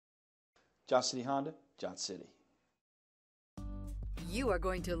Johnson City Honda, Johnson City. You are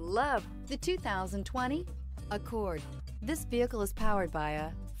going to love the 2020 Accord. This vehicle is powered by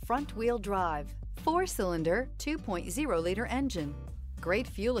a front-wheel drive, 4-cylinder, 2.0-liter engine. Great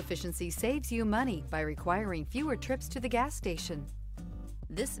fuel efficiency saves you money by requiring fewer trips to the gas station.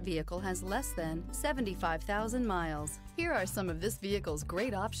 This vehicle has less than 75,000 miles. Here are some of this vehicle's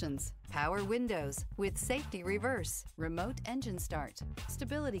great options: power windows with safety reverse, remote engine start,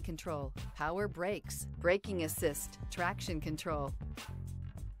 stability control, power brakes, braking assist, traction control.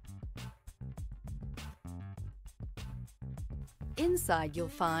 Inside you'll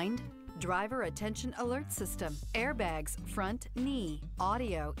find driver attention alert system, airbags, front knee,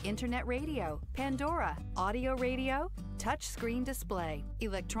 audio, internet radio, Pandora, audio radio, touch screen display,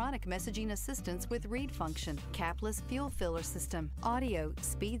 electronic messaging assistance with read function, capless fuel filler system, audio,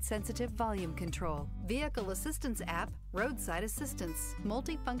 speed sensitive volume control, vehicle assistance app, roadside assistance,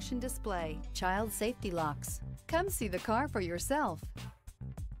 multifunction display, child safety locks. Come see the car for yourself.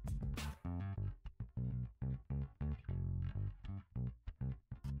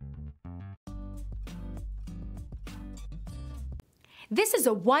 This is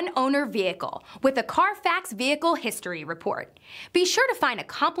a one-owner vehicle with a Carfax Vehicle History Report. Be sure to find a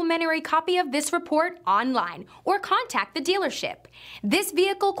complimentary copy of this report online or contact the dealership. This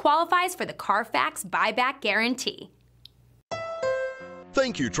vehicle qualifies for the Carfax Buyback Guarantee.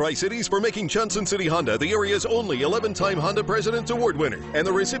 Thank you, Tri-Cities, for making Johnson City Honda the area's only 11-time Honda President's Award winner and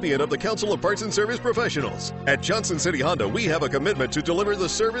the recipient of the Council of Parts and Service Professionals. At Johnson City Honda, we have a commitment to deliver the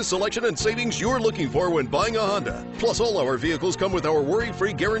service, selection, and savings you're looking for when buying a Honda. Plus, all our vehicles come with our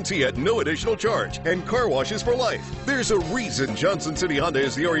worry-free guarantee at no additional charge and car washes for life. There's a reason Johnson City Honda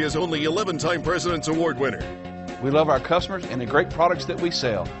is the area's only 11-time President's Award winner. We love our customers and the great products that we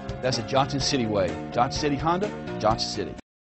sell. That's the Johnson City way. Johnson City Honda, Johnson City.